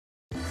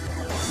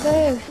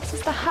So, this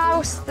is the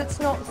house that's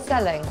not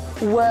selling.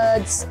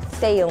 Words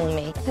fail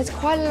me. There's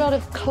quite a lot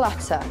of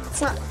clutter.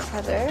 It's not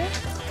clutter,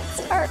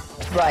 it's art.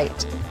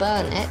 Right,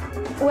 burn it.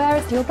 Where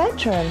is your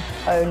bedroom?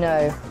 Oh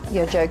no,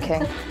 you're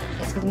joking.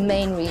 It's the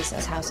main reason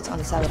this house is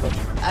unsellable.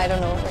 I don't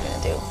know what we're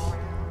gonna do.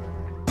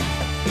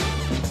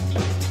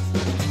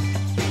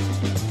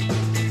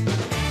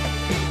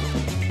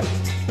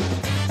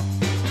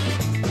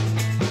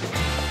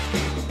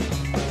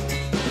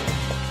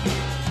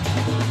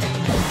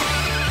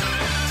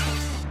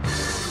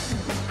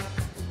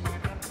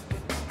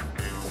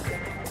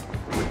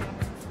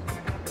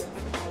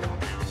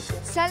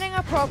 Selling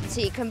a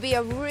property can be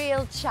a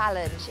real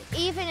challenge,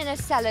 even in a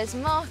seller's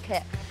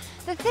market.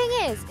 The thing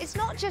is, it's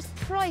not just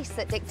price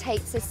that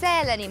dictates a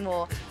sale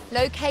anymore.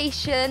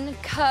 Location,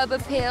 curb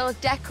appeal,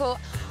 decor,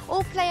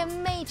 all play a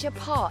major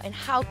part in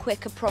how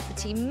quick a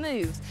property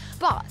moves.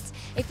 But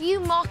if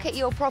you market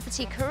your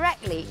property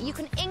correctly, you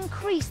can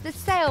increase the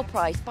sale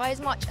price by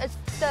as much as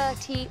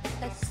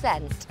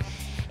 30%.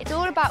 It's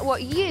all about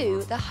what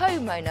you, the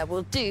homeowner,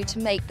 will do to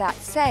make that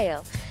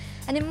sale.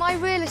 And in my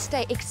real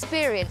estate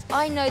experience,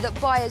 I know that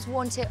buyers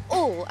want it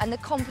all and the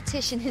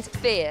competition is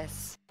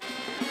fierce.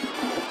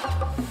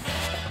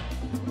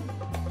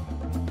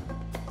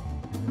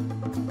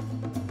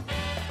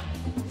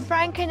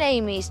 Frank and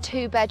Amy's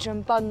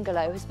two-bedroom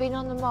bungalow has been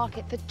on the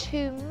market for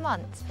 2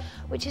 months,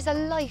 which is a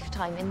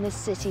lifetime in this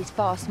city's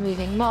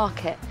fast-moving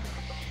market.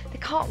 They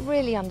can't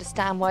really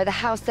understand why the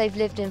house they've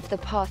lived in for the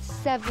past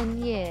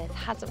 7 years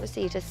hasn't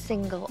received a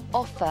single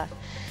offer.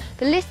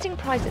 The listing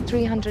price at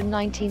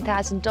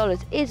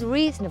 $319,000 is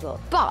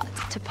reasonable, but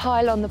to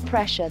pile on the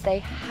pressure, they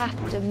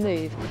have to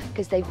move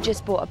because they've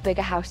just bought a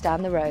bigger house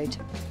down the road.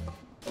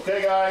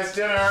 Okay, guys,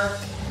 dinner.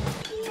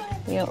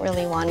 We don't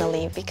really want to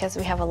leave because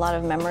we have a lot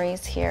of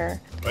memories here.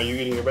 Are you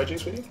eating your veggies,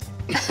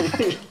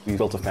 sweetie? We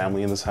built a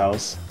family in this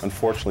house.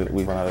 Unfortunately,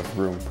 we've run out of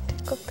room.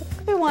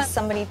 We want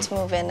somebody to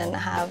move in and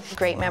have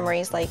great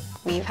memories like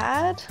we've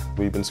had.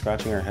 We've been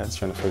scratching our heads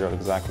trying to figure out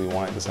exactly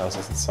why this house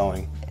isn't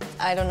selling.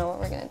 I don't know what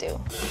we're gonna do.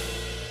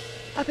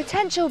 A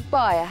potential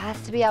buyer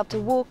has to be able to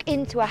walk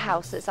into a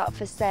house that's up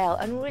for sale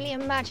and really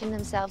imagine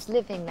themselves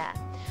living there.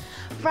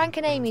 Frank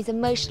and Amy's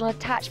emotional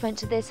attachment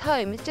to this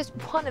home is just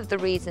one of the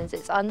reasons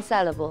it's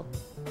unsellable.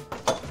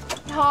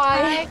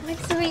 Hi.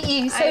 Nice to meet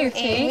you, Sophie. I'm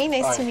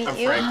Amy. Nice to meet I'm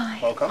you. Frank. Hi.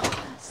 Welcome.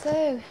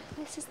 So,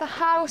 this is the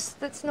house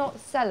that's not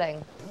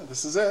selling. Yeah,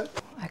 this is it.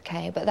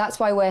 Okay, but that's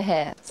why we're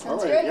here.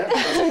 Sounds good.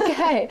 Yeah.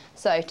 Okay.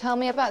 So, tell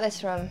me about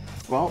this room.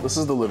 Well, this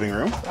is the living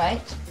room.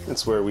 Right?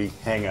 It's where we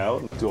hang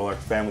out, do all our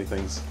family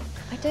things.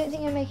 I don't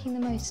think you're making the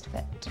most of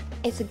it.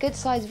 It's a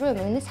good-sized room.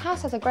 I mean, this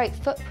house has a great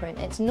footprint.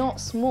 It's not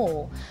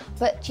small.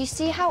 But do you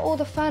see how all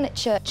the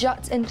furniture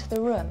juts into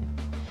the room?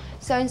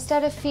 So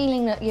instead of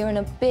feeling that you're in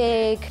a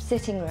big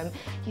sitting room,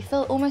 you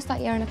feel almost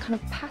like you're in a kind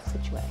of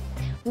passageway.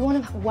 We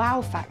want a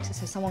wow factor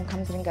so someone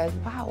comes in and goes,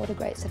 wow, what a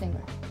great sitting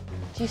room.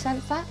 Do you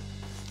sense that?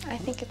 I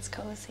think it's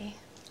cozy.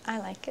 I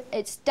like it.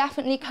 It's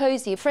definitely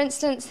cozy. For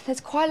instance,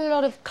 there's quite a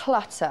lot of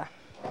clutter.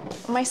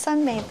 My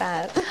son made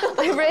that.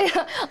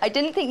 I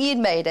didn't think you'd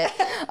made it.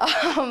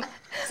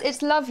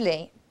 It's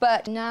lovely,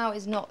 but now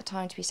is not the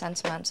time to be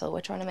sentimental.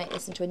 We're trying to make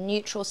this into a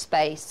neutral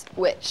space,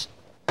 which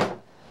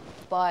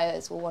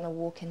buyers will want to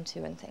walk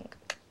into and think,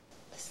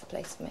 this is the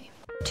place for me.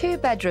 2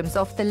 bedrooms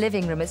off the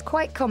living room is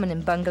quite common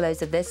in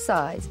bungalows of this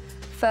size.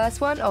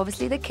 First one,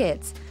 obviously the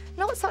kids.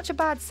 Not such a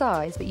bad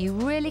size, but you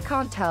really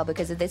can't tell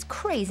because of this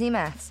crazy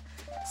mess.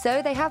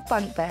 So they have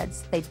bunk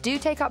beds. They do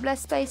take up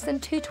less space than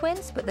 2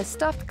 twins, but the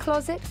stuffed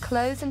closet,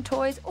 clothes and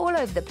toys all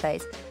over the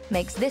place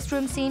makes this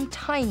room seem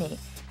tiny,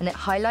 and it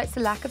highlights the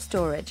lack of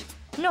storage.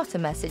 Not a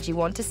message you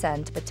want to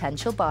send to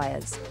potential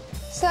buyers.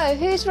 So,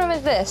 whose room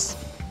is this?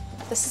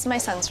 This is my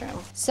son's room.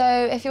 So,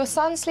 if your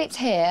son sleeps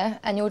here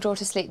and your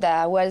daughter sleep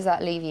there, where does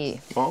that leave you?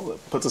 Well,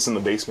 it puts us in the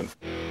basement.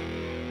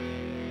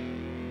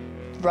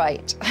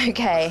 Right,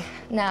 okay.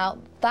 Now,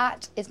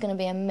 that is going to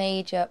be a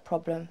major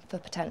problem for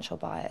potential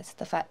buyers,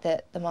 the fact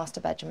that the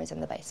master bedroom is in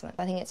the basement.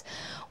 I think it's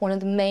one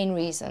of the main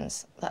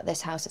reasons that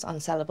this house is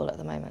unsellable at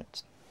the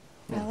moment.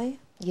 Really?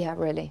 Yeah,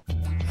 really.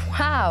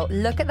 Wow,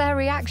 look at their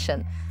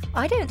reaction.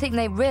 I don't think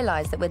they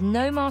realise that with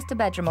no master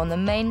bedroom on the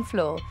main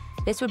floor,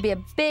 this would be a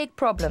big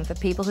problem for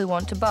people who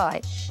want to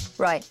buy.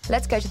 Right,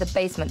 let's go to the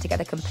basement to get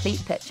a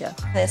complete picture.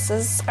 This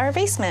is our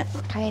basement.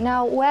 Okay,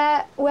 now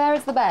where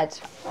is the bed?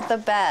 The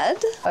bed.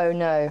 Oh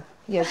no,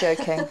 you're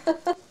joking.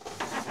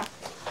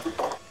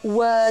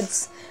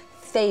 Words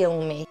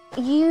fail me.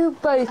 You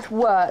both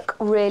work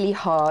really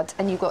hard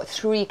and you've got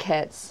 3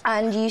 kids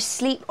and you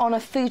sleep on a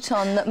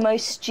futon that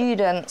most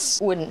students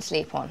wouldn't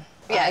sleep on.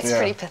 Yeah, it's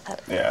pretty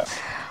pathetic. Yeah.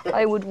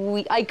 I would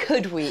weep. I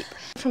could weep.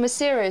 From a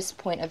serious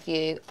point of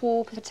view,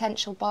 for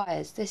potential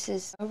buyers, this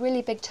is a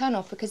really big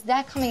turn-off because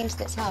they're coming into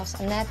this house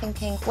and they're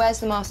thinking, where's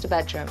the master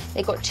bedroom?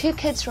 They've got 2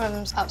 kids'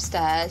 rooms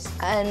upstairs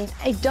and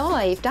a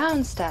dive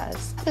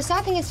downstairs. The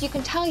sad thing is you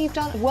can tell you've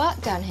done work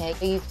down here.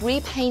 You've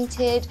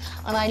repainted,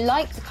 and I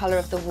like the colour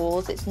of the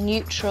walls. It's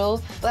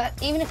neutral, but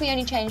even if we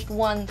only changed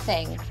one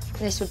thing,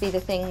 this would be the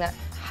thing that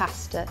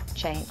has to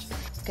change.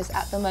 because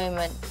at the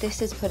moment,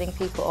 this is putting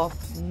people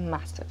off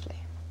massively.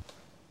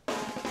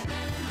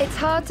 It's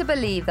hard to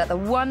believe that the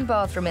one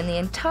bathroom in the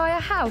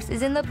entire house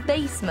is in the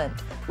basement,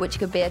 which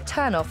could be a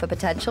turn-off for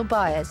potential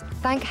buyers.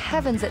 Thank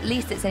heavens at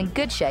least it's in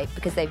good shape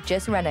because they've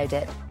just renoed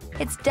it.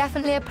 It's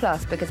definitely a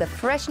plus because a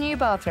fresh new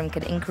bathroom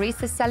can increase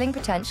the selling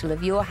potential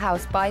of your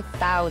house by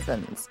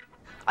thousands.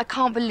 I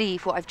can't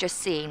believe what I've just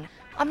seen.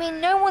 I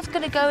mean, no one's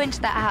going to go into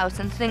that house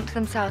and think to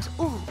themselves,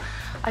 ooh,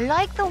 I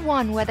like the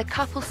one where the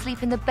couple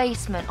sleep in the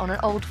basement on an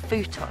old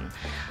futon.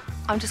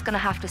 I'm just going to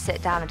have to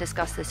sit down and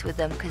discuss this with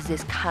them because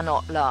this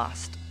cannot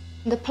last.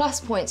 The plus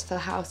points for the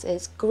house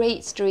is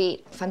great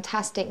street,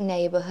 fantastic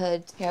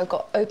neighbourhood, you know,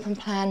 got open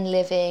plan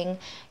living,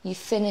 you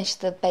finish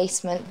the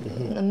basement.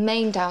 The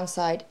main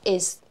downside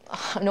is,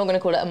 I'm not going to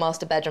call it a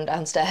master bedroom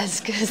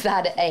downstairs because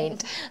that it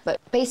ain't, but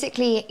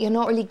basically you're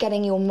not really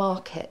getting your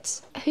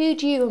market. Who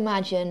do you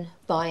imagine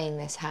buying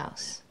this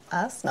house?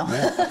 Us? No.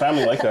 Yeah, a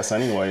family like us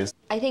anyways.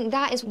 I think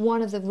that is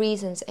one of the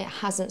reasons it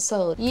hasn't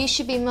sold. You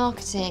should be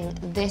marketing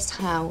this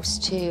house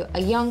to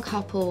a young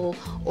couple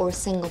or a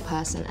single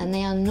person, and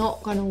they are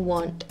not going to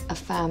want a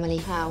family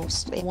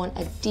house. They want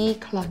a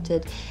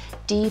decluttered,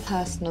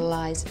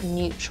 depersonalised,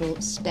 neutral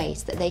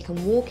space that they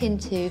can walk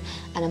into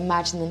and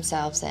imagine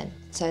themselves in.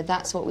 So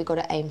that's what we've got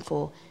to aim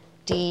for,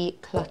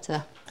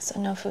 declutter. So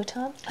no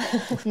futon?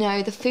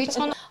 No, the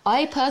futon,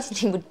 I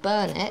personally would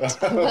burn it.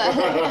 But,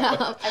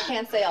 I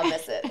can't say I'll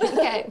miss it.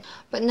 okay,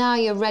 but now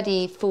you're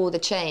ready for the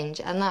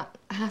change, and that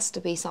has to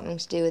be something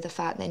to do with the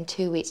fact that in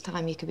 2 weeks'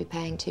 time you could be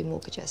paying 2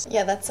 mortgages.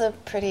 Yeah, that's a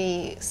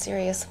pretty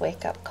serious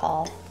wake-up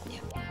call.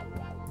 Yeah.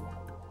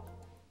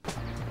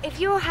 If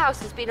your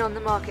house has been on the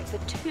market for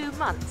 2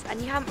 months and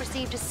you haven't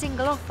received a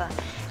single offer,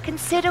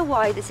 consider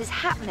why this is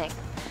happening.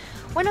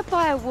 When a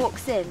buyer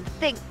walks in,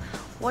 think,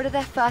 what are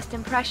their first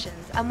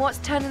impressions and what's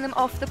turning them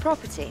off the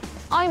property?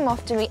 I'm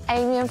off to meet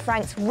Amy and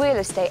Frank's real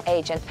estate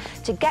agent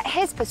to get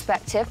his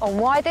perspective on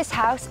why this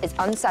house is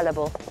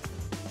unsellable.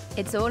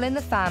 It's all in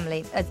the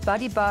family, as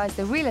Buddy Byers,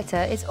 the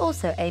realtor, is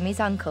also Amy's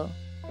uncle.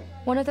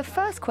 One of the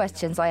first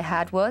questions I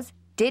had was,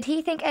 did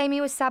he think Amy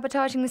was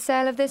sabotaging the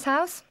sale of this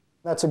house?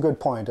 That's a good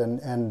point,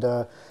 and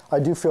I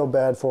do feel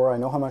bad for her. I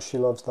know how much she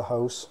loves the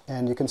house,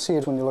 and you can see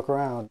it when you look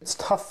around. It's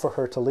tough for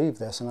her to leave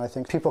this, and I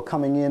think people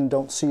coming in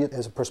don't see it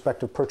as a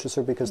prospective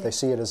purchaser because they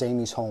see it as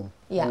Amy's home.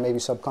 Yeah. And maybe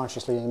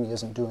subconsciously Amy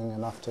isn't doing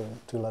enough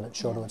to let it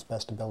show to its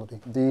best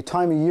ability. The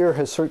time of year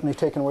has certainly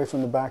taken away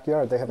from the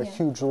backyard. They have a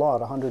huge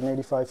lot,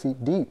 185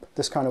 feet deep.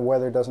 This kind of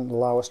weather doesn't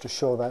allow us to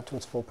show that to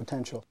its full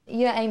potential.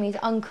 You're Amy's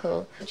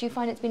uncle. Do you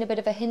find it's been a bit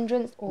of a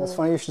hindrance? Or... It's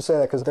funny you should say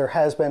that, because there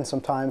has been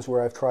some times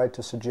where I've tried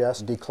to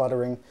suggest decluttering,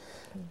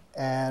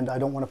 and I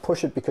don't want to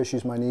push it because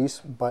she's my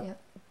niece, but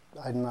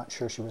I'm not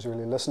sure she was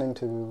really listening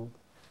to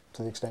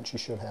the extent she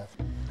should have.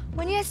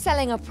 When you're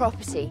selling a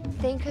property,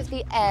 think of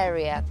the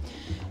area.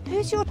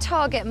 Who's your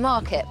target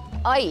market,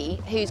 i.e.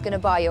 who's going to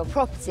buy your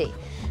property?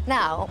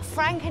 Now,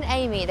 Frank and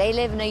Amy, they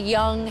live in a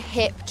young,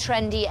 hip,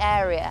 trendy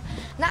area.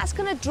 And that's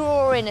going to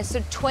draw in a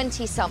sort of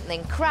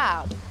 20-something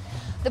crowd.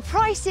 The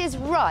price is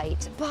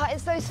right, but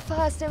it's those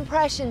first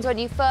impressions when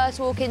you first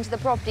walk into the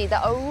property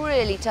that are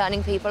really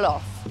turning people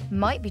off.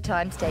 Might be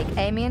time to take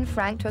Amy and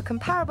Frank to a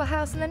comparable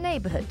house in the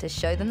neighbourhood to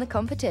show them the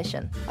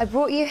competition. I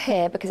brought you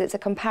here because it's a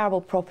comparable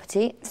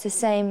property. It's the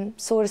same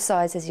sort of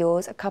size as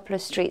yours, a couple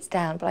of streets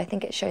down, but I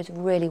think it shows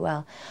really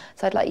well.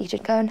 So I'd like you to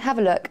go and have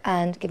a look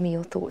and give me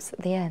your thoughts at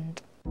the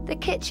end. The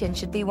kitchen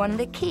should be one of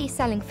the key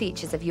selling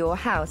features of your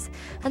house,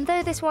 and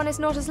though this one is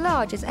not as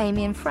large as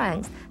Amy and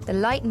Frank's, the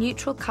light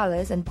neutral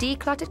colours and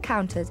decluttered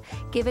counters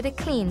give it a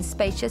clean,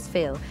 spacious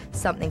feel,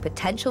 something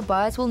potential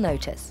buyers will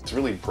notice. It's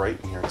really bright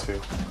in here too.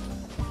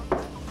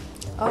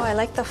 Oh, I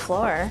like the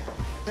floor.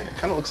 Yeah, it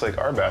kind of looks like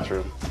our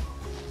bathroom.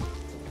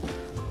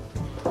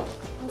 Oh,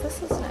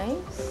 this is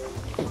nice.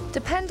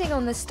 Depending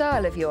on the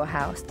style of your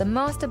house, the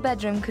master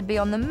bedroom could be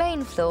on the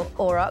main floor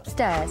or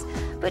upstairs,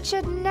 but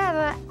should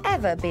never,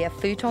 ever be a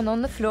futon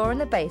on the floor in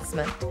the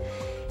basement.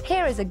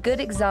 Here is a good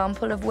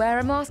example of where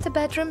a master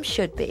bedroom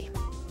should be.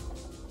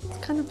 It's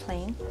kind of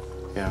plain.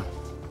 Yeah,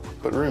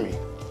 but roomy.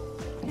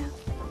 Yeah.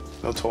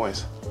 No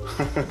toys.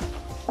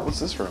 What's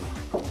this room?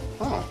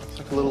 Oh, it's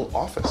like a little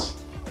office.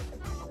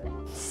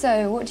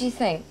 So, what do you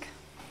think?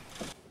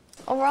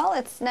 Overall,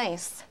 it's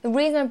nice. The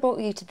reason I brought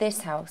you to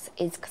this house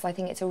is because I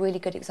think it's a really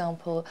good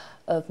example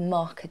of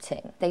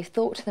marketing. They've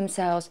thought to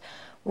themselves,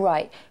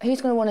 right,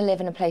 who's going to want to live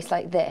in a place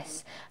like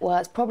this? Well,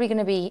 it's probably going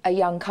to be a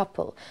young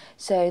couple.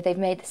 So they've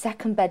made the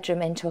second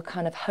bedroom into a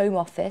kind of home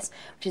office,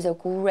 which is a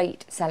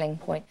great selling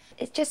point.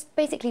 It's just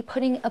basically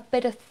putting a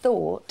bit of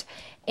thought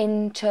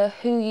into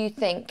who you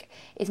think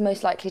is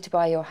most likely to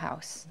buy your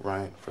house.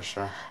 Right, for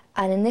sure.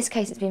 And in this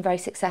case, it's been very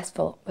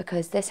successful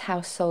because this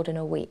house sold in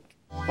a week.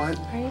 What?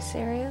 Are you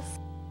serious?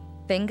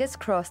 Fingers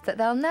crossed that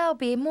they'll now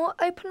be more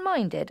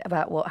open-minded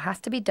about what has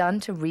to be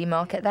done to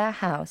remarket their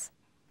house.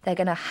 They're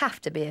going to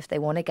have to be if they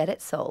want to get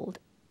it sold.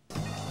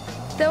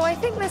 Though I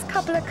think this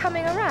couple are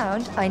coming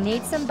around, I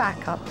need some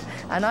backup,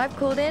 and I've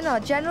called in our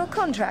general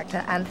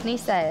contractor, Anthony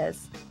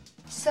Sayers.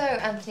 So,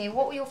 Anthony,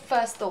 what were your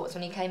first thoughts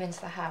when you came into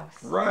the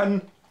house?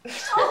 Run!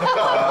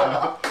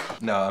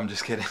 No, I'm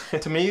just kidding.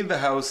 To me, the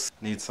house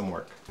needs some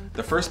work.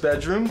 The first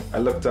bedroom, I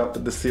looked up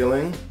at the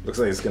ceiling. Looks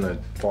like it's gonna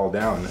fall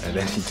down at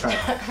any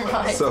time.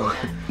 Right. So,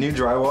 new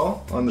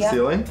drywall on the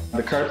ceiling.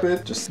 The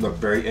carpet just looked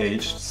very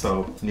aged,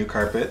 so new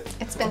carpet.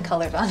 It's been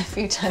colored on a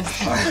few times.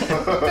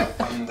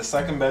 In the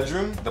second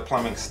bedroom, the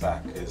plumbing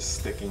stack is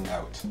sticking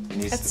out. It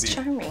needs It's to be.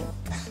 charming.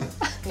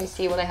 You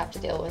see what I have to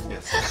deal with?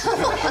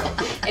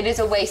 Yes. It is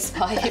a waste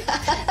pipe.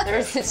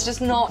 It's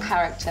just not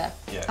character.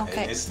 Yeah,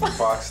 Okay. it needs to be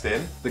boxed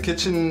in. The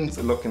kitchen's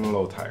looking a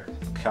little tired.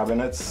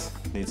 Cabinets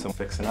need some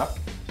fixing up.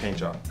 Paint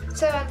job.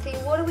 So Anthony,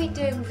 what are we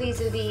doing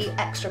vis-a-vis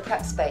extra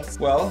prep space?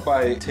 Well,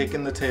 by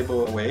taking the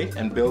table away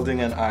and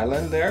building an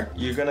island there,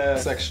 you're gonna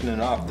section it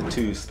off the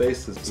two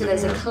spaces. So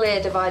there's a clear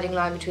dividing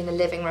line between the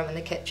living room and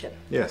the kitchen.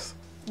 Yes.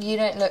 You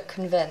don't look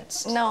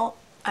convinced. No,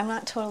 I'm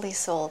not totally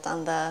sold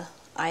on the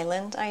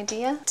island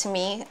idea. To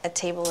me, a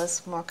table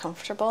is more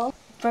comfortable.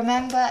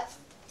 Remember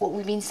what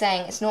we've been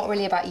saying, it's not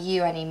really about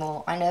you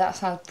anymore. I know that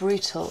sounds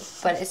brutal,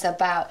 but it's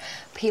about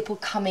people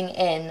coming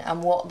in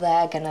and what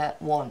they're gonna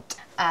want.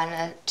 And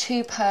a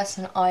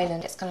two-person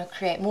island, it's gonna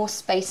create more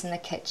space in the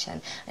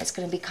kitchen. It's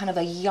gonna be kind of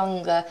a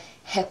younger,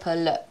 hipper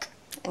look.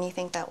 And you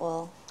think that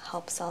will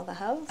help sell the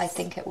house? I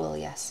think it will,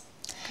 yes.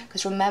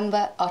 Because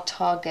remember our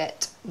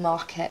target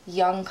market,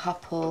 young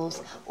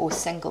couples or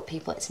single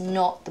people. It's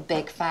not the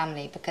big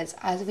family, because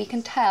as we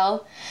can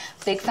tell,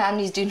 big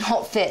families do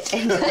not fit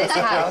into this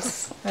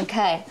house.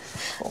 Okay.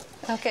 Cool.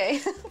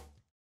 Okay.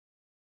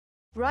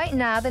 Right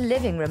now, the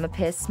living room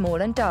appears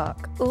small and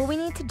dark. All we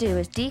need to do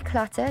is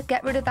declutter,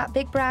 get rid of that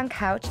big brown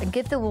couch, and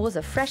give the walls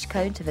a fresh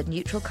coat of a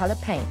neutral colour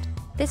paint.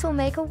 This will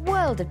make a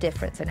world of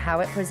difference in how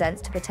it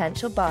presents to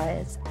potential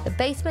buyers. The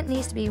basement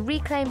needs to be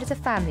reclaimed as a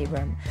family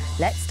room.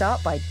 Let's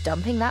start by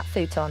dumping that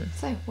futon.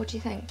 So, what do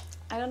you think?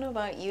 I don't know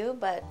about you,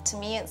 but to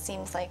me it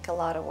seems like a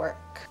lot of work.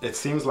 It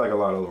seems like a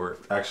lot of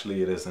work.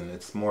 Actually, it isn't.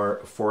 It's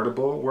more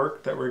affordable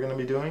work that we're going to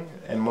be doing,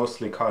 and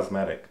mostly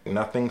cosmetic.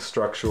 Nothing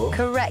structural.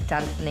 Correct,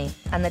 Anthony.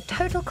 And the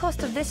total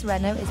cost of this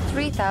reno is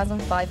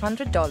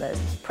 $3,500.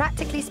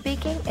 Practically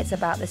speaking, it's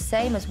about the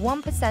same as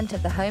 1%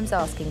 of the home's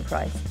asking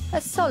price.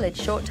 A solid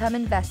short-term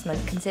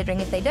investment,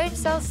 considering if they don't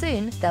sell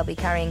soon, they'll be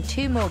carrying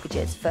 2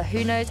 mortgages for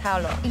who knows how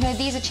long. You know,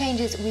 these are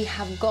changes we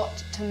have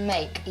got to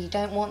make. You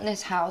don't want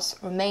this house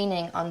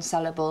remaining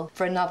unsellable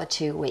for another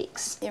 2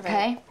 weeks. You're right.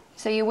 Okay?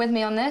 So you're with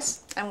me on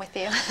this? I'm with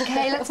you.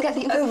 Okay, let's get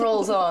the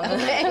overalls on.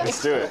 Okay.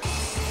 Let's do it.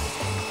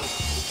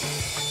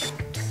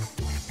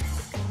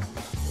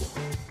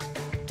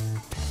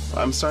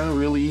 I'm starting to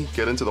really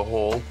get into the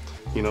whole,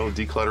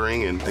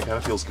 decluttering, and it kind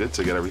of feels good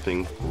to get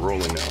everything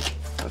rolling now.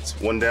 That's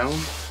one down,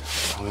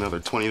 only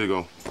another 20 to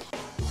go.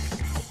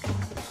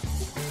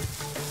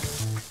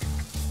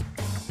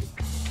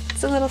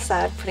 It's a little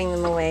sad putting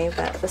them away,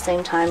 but at the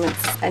same time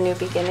it's a new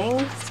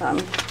beginning, so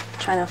I'm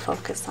trying to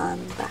focus on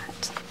that.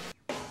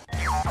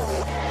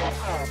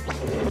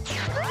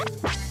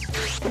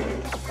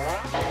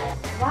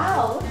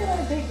 Wow, look at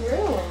our big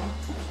room.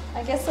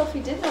 I guess Sophie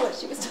did know what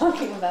she was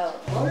talking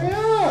about. Oh,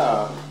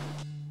 yeah.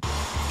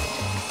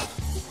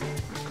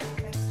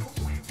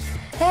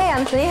 Hey,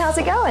 Anthony, how's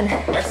it going?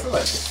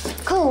 Excellent.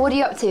 Cool, what are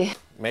you up to?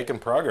 Making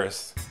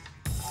progress.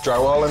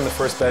 Drywall in the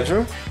first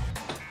bedroom.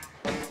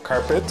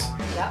 Carpet.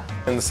 Yeah.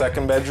 In the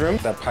second bedroom,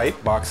 that pipe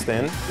boxed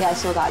in. Yeah, I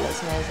saw that.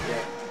 Looks amazing.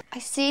 I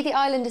see the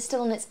island is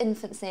still in its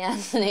infancy,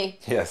 Anthony.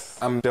 Yes.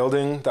 I'm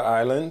building the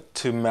island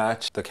to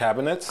match the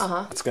cabinets.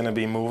 It's going to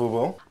be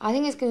movable. I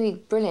think it's going to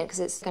be brilliant because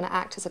it's going to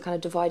act as a kind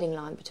of dividing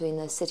line between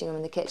the sitting room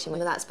and the kitchen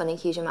without spending a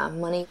huge amount of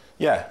money.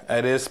 Yeah,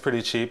 it is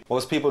pretty cheap.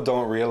 Most people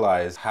don't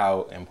realize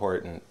how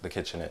important the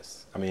kitchen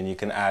is. I mean, you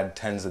can add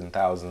tens and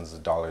thousands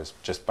of dollars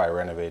just by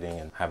renovating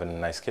and having a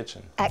nice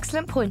kitchen.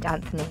 Excellent point,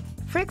 Anthony.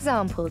 For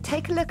example,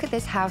 take a look at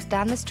this house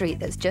down the street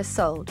that's just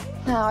sold.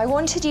 Now, I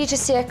wanted you to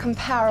see a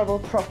comparable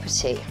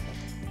property.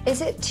 Is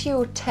it to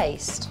your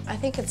taste? I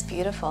think it's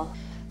beautiful.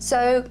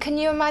 So, can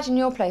you imagine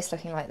your place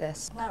looking like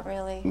this? Not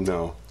really.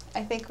 No.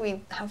 I think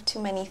we have too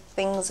many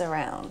things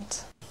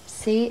around.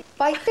 See,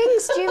 by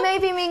things, do you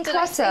maybe mean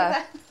clutter?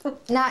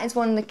 That is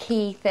one of the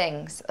key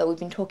things that we've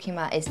been talking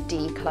about, is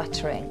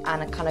decluttering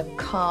and a kind of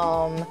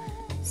calm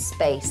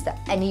space that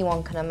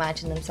anyone can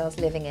imagine themselves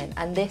living in,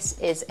 and this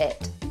is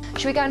it.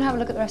 Should we go and have a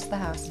look at the rest of the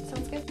house?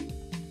 Sounds good.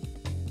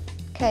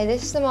 Okay,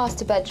 this is the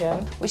master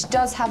bedroom, which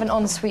does have an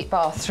ensuite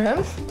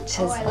bathroom.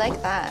 Oh, I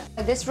like that.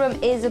 This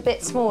room is a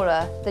bit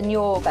smaller than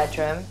your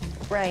bedroom.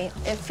 Right,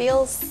 it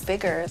feels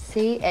bigger.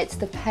 See, it's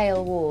the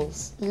pale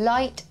walls.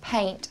 Light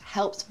paint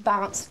helps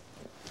bounce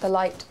the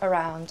light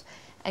around,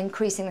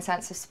 increasing the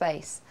sense of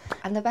space.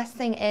 And the best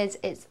thing is,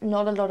 it's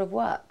not a lot of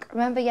work.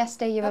 Remember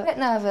yesterday you were a bit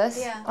nervous,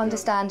 Yeah.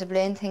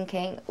 understandably, and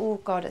thinking, oh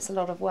God, it's a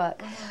lot of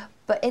work.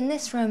 But in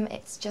this room,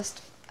 it's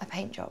just a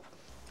paint job.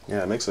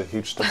 Yeah, it makes a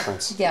huge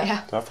difference.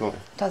 Yeah. Definitely.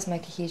 It does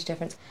make a huge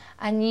difference.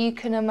 And you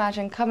can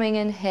imagine coming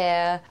in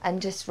here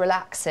and just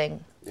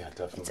relaxing. Yeah,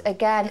 definitely.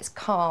 Again, it's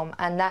calm,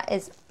 and that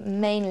is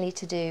mainly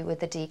to do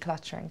with the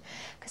decluttering,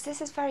 because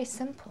this is very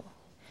simple.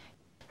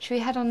 Should we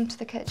head on to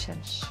the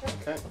kitchen?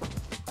 Okay.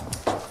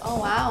 Oh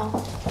wow,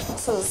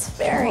 this is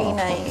very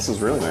nice. This is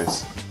really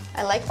nice.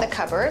 I like the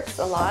cupboards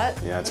a lot.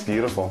 Yeah, it's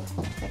beautiful.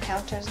 The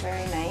counter's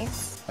very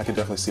nice. I could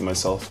definitely see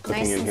myself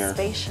cooking Nice in and here.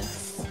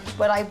 spacious.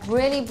 But I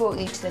really brought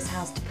you to this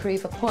house to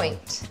prove a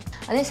point.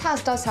 And this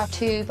house does have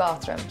 2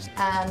 bathrooms,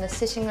 and the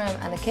sitting room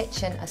and the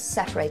kitchen are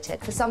separated.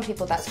 For some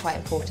people, that's quite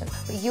important.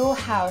 But your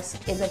house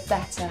is a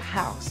better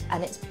house,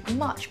 and it's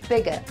much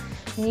bigger.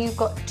 You've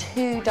got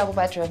 2 double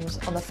bedrooms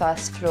on the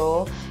first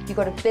floor. You've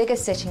got a bigger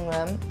sitting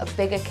room, a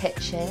bigger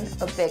kitchen,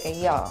 a bigger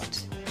yard.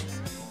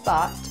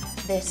 But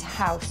this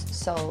house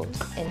sold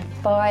in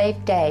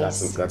 5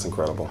 days. That's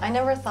incredible. I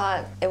never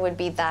thought it would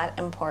be that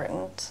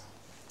important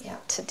Yeah.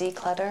 to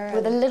declutter.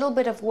 With a little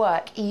bit of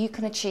work, you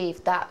can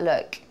achieve that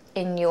look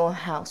in your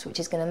house,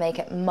 which is going to make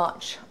it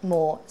much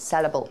more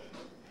sellable.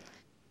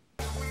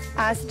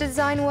 As the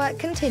design work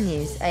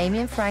continues, Amy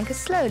and Frank are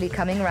slowly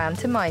coming around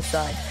to my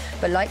side.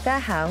 But like their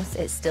house,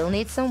 it still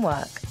needs some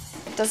work.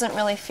 It doesn't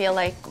really feel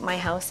like my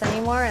house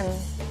anymore, and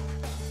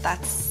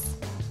that's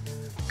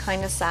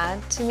kind of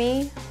sad to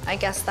me. I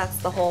guess that's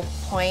the whole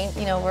point.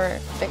 You know, we're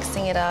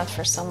fixing it up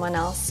for someone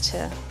else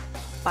to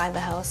buy the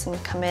house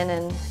and come in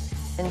and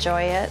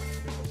enjoy it.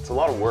 It's a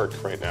lot of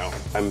work right now.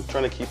 I'm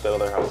trying to keep that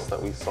other house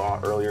that we saw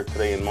earlier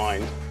today in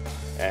mind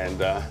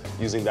and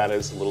using that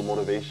as a little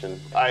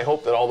motivation. I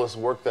hope that all this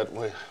work that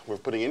we're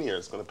putting in here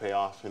is going to pay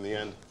off in the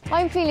end.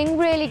 I'm feeling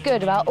really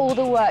good about all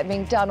the work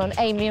being done on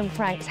Amy and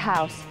Frank's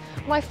house.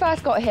 When I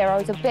first got here, I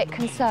was a bit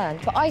concerned,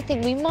 but I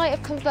think we might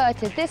have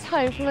converted this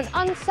home from an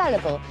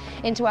unsellable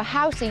into a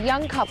house a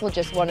young couple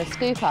just want to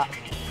scoop up.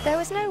 There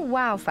was no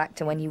wow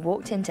factor when you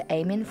walked into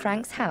Amy and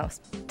Frank's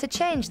house. To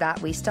change that,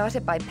 we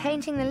started by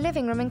painting the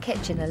living room and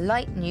kitchen a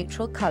light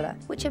neutral colour,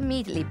 which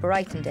immediately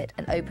brightened it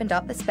and opened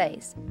up the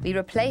space. We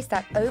replaced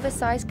that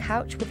oversized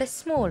couch with a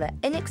smaller,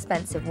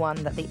 inexpensive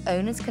one that the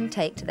owners can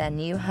take to their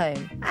new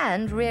home,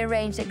 and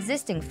rearranged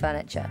existing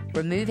furniture,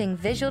 removing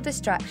visual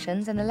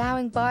distractions and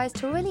allowing buyers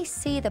to really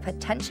see the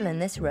potential in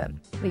this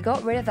room. We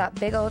got rid of that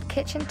big old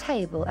kitchen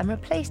table and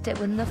replaced it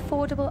with an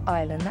affordable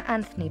island that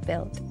Anthony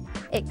built.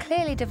 It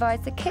clearly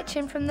divides the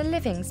kitchen from the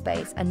living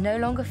space and no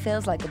longer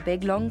feels like a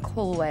big long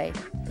hallway,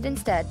 but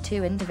instead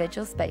 2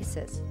 individual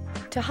spaces.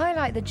 To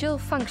highlight the dual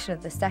function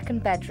of the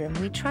second bedroom,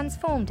 we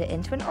transformed it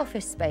into an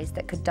office space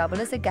that could double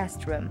as a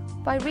guest room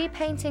by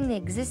repainting the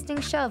existing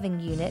shelving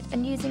unit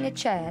and using a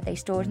chair they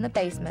stored in the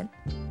basement.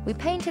 We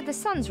painted the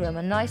son's room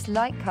a nice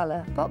light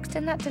colour, boxed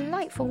in that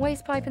delightful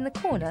wastepipe in the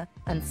corner,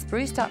 and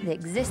spruced up the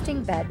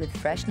existing bed with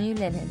fresh new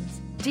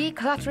linens.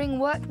 Decluttering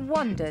worked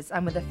wonders,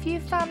 and with a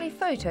few family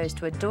photos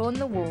to adorn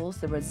the walls,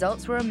 the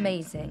results were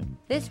amazing.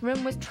 This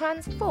room was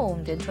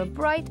transformed into a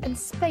bright and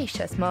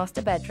spacious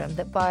master bedroom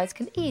that buyers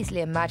can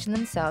easily imagine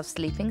themselves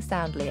sleeping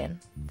soundly in.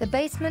 The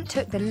basement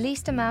took the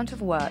least amount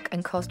of work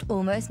and cost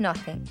almost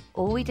nothing.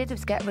 All we did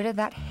was get rid of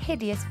that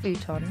hideous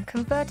futon,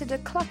 converted a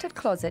cluttered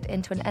closet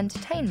into an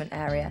entertainment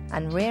area,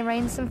 and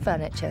rearranged some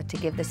furniture to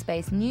give the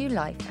space new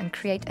life and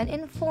create an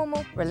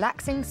informal,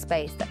 relaxing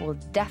space that will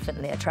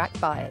definitely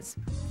attract buyers.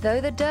 Though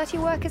the dirty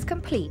work is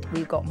complete,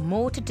 we've got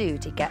more to do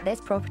to get this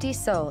property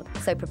sold,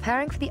 so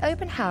preparing for the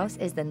open house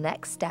is the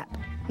next step.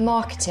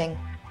 Marketing.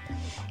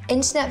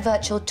 Internet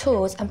virtual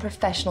tours and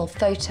professional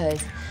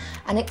photos.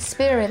 An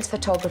experienced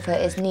photographer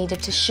is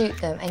needed to shoot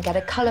them and get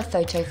a colour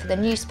photo for the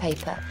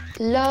newspaper.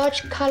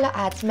 Large colour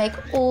ads make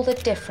all the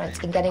difference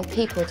in getting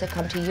people to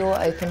come to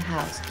your open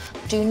house.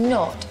 Do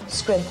not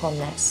scrimp on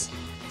this.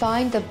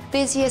 Find the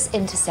busiest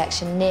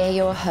intersection near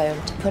your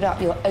home to put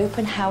up your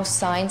open house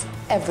signs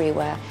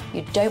everywhere.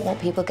 You don't want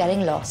people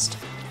getting lost.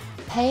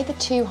 Pay the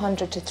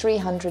 $200 to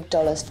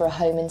 $300 for a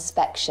home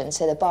inspection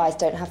so the buyers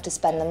don't have to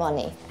spend the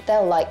money.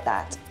 They'll like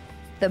that.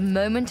 The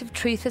moment of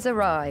truth has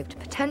arrived.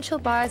 Potential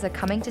buyers are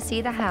coming to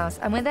see the house,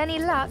 and with any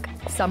luck,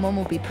 someone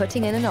will be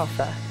putting in an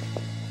offer.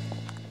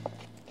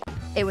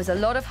 It was a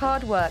lot of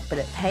hard work, but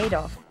it paid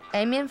off.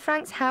 Amy and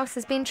Frank's house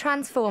has been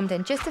transformed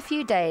in just a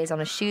few days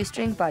on a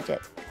shoestring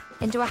budget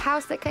into a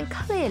house that can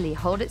clearly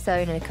hold its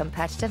own in a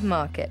competitive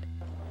market.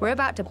 We're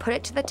about to put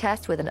it to the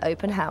test with an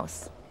open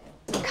house.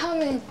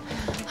 Come in.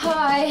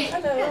 Hi.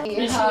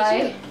 Hello.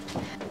 Hi.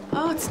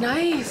 Oh, it's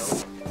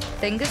nice.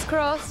 Fingers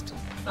crossed.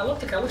 I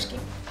love the color scheme.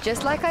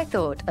 Just like I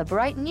thought, a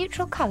bright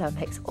neutral colour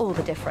makes all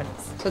the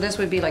difference. So this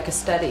would be like a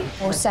study.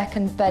 Or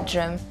second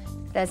bedroom.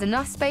 There's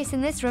enough space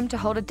in this room to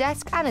hold a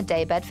desk and a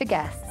daybed for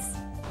guests.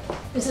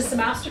 Is this the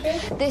master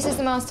bedroom? This is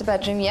the master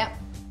bedroom, yep.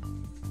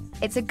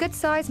 It's a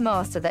good-sized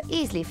master that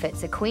easily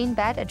fits a queen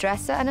bed, a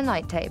dresser and a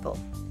night table.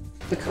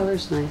 The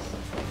color's nice,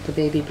 the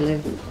baby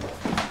blue.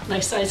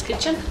 Nice size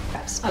kitchen.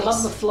 I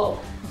love the flow.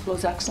 The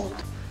flow's excellent.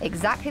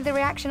 Exactly the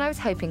reaction I was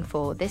hoping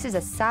for. This is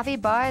a savvy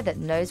buyer that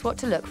knows what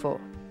to look for.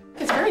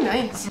 It's very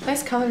nice.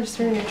 Nice colors,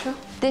 very neutral.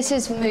 This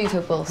is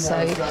movable,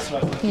 so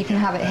you can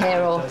have it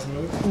here or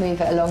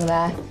move it along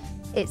there.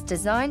 It's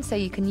designed so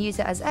you can use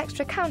it as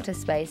extra counter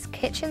space,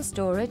 kitchen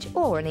storage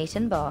or an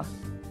eat-in bar.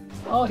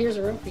 Oh, here's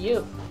a room for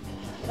you.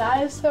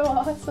 That is so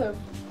awesome.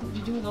 What would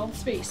you do with all the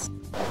space?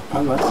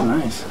 Oh, that's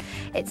nice.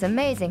 It's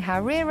amazing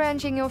how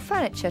rearranging your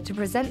furniture to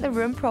present the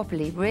room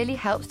properly really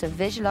helps to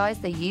visualize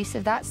the use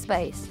of that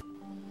space.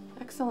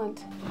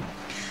 Excellent.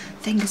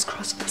 Fingers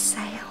crossed for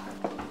sale.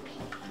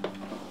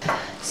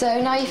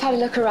 So now you've had a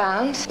look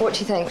around, what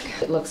do you think?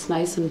 It looks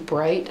nice and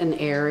bright and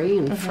airy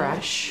and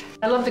fresh.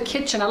 I love the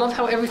kitchen. I love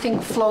how everything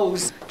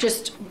flows.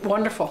 Just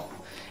wonderful.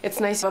 It's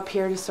nice up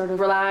here to sort of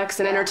relax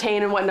and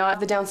entertain and whatnot.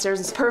 The downstairs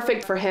is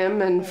perfect for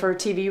him and for a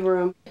TV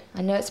room.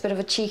 I know it's a bit of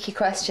a cheeky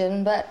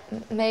question, but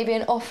maybe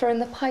an offer in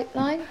the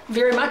pipeline?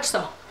 Very much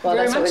so. Well,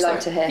 Very that's what much we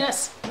like so. to hear.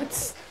 Yes.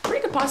 It's a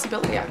pretty good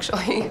possibility,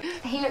 actually.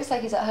 He looks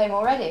like he's at home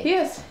already. He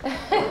is.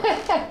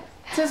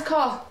 It's his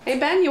call. Hey,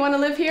 Ben, you want to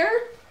live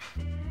here?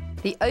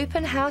 The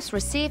open house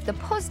received the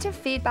positive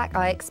feedback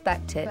I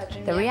expected.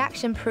 The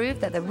reaction proved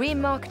that the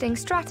remarketing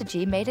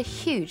strategy made a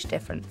huge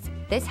difference.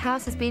 This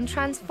house has been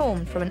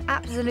transformed from an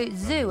absolute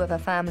zoo of a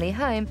family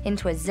home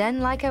into a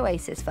zen-like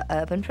oasis for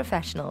urban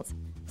professionals.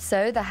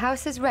 So the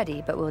house is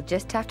ready, but we'll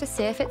just have to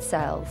see if it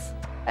sells.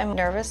 I'm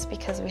nervous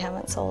because we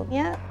haven't sold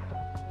yet.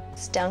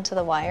 It's down to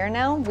the wire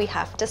now. We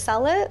have to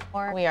sell it,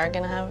 or we are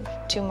going to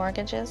have 2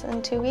 mortgages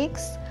in 2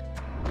 weeks.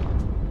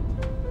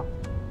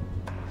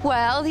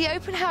 Well, the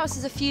open house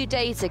is a few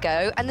days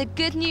ago, and the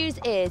good news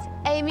is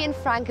Amy and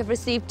Frank have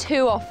received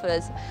 2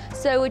 offers.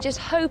 So we're just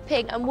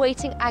hoping and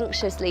waiting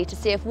anxiously to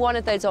see if one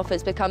of those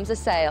offers becomes a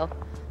sale.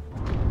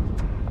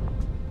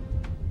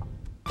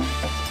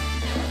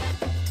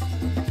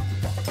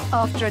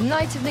 After a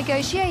night of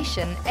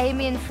negotiation,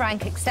 Amy and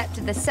Frank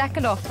accepted the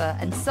second offer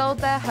and sold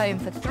their home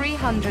for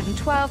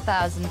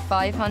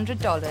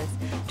 $312,500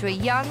 to a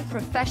young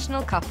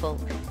professional couple.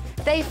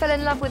 They fell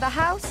in love with the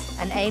house,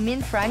 and Amy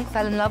and Frank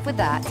fell in love with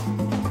that.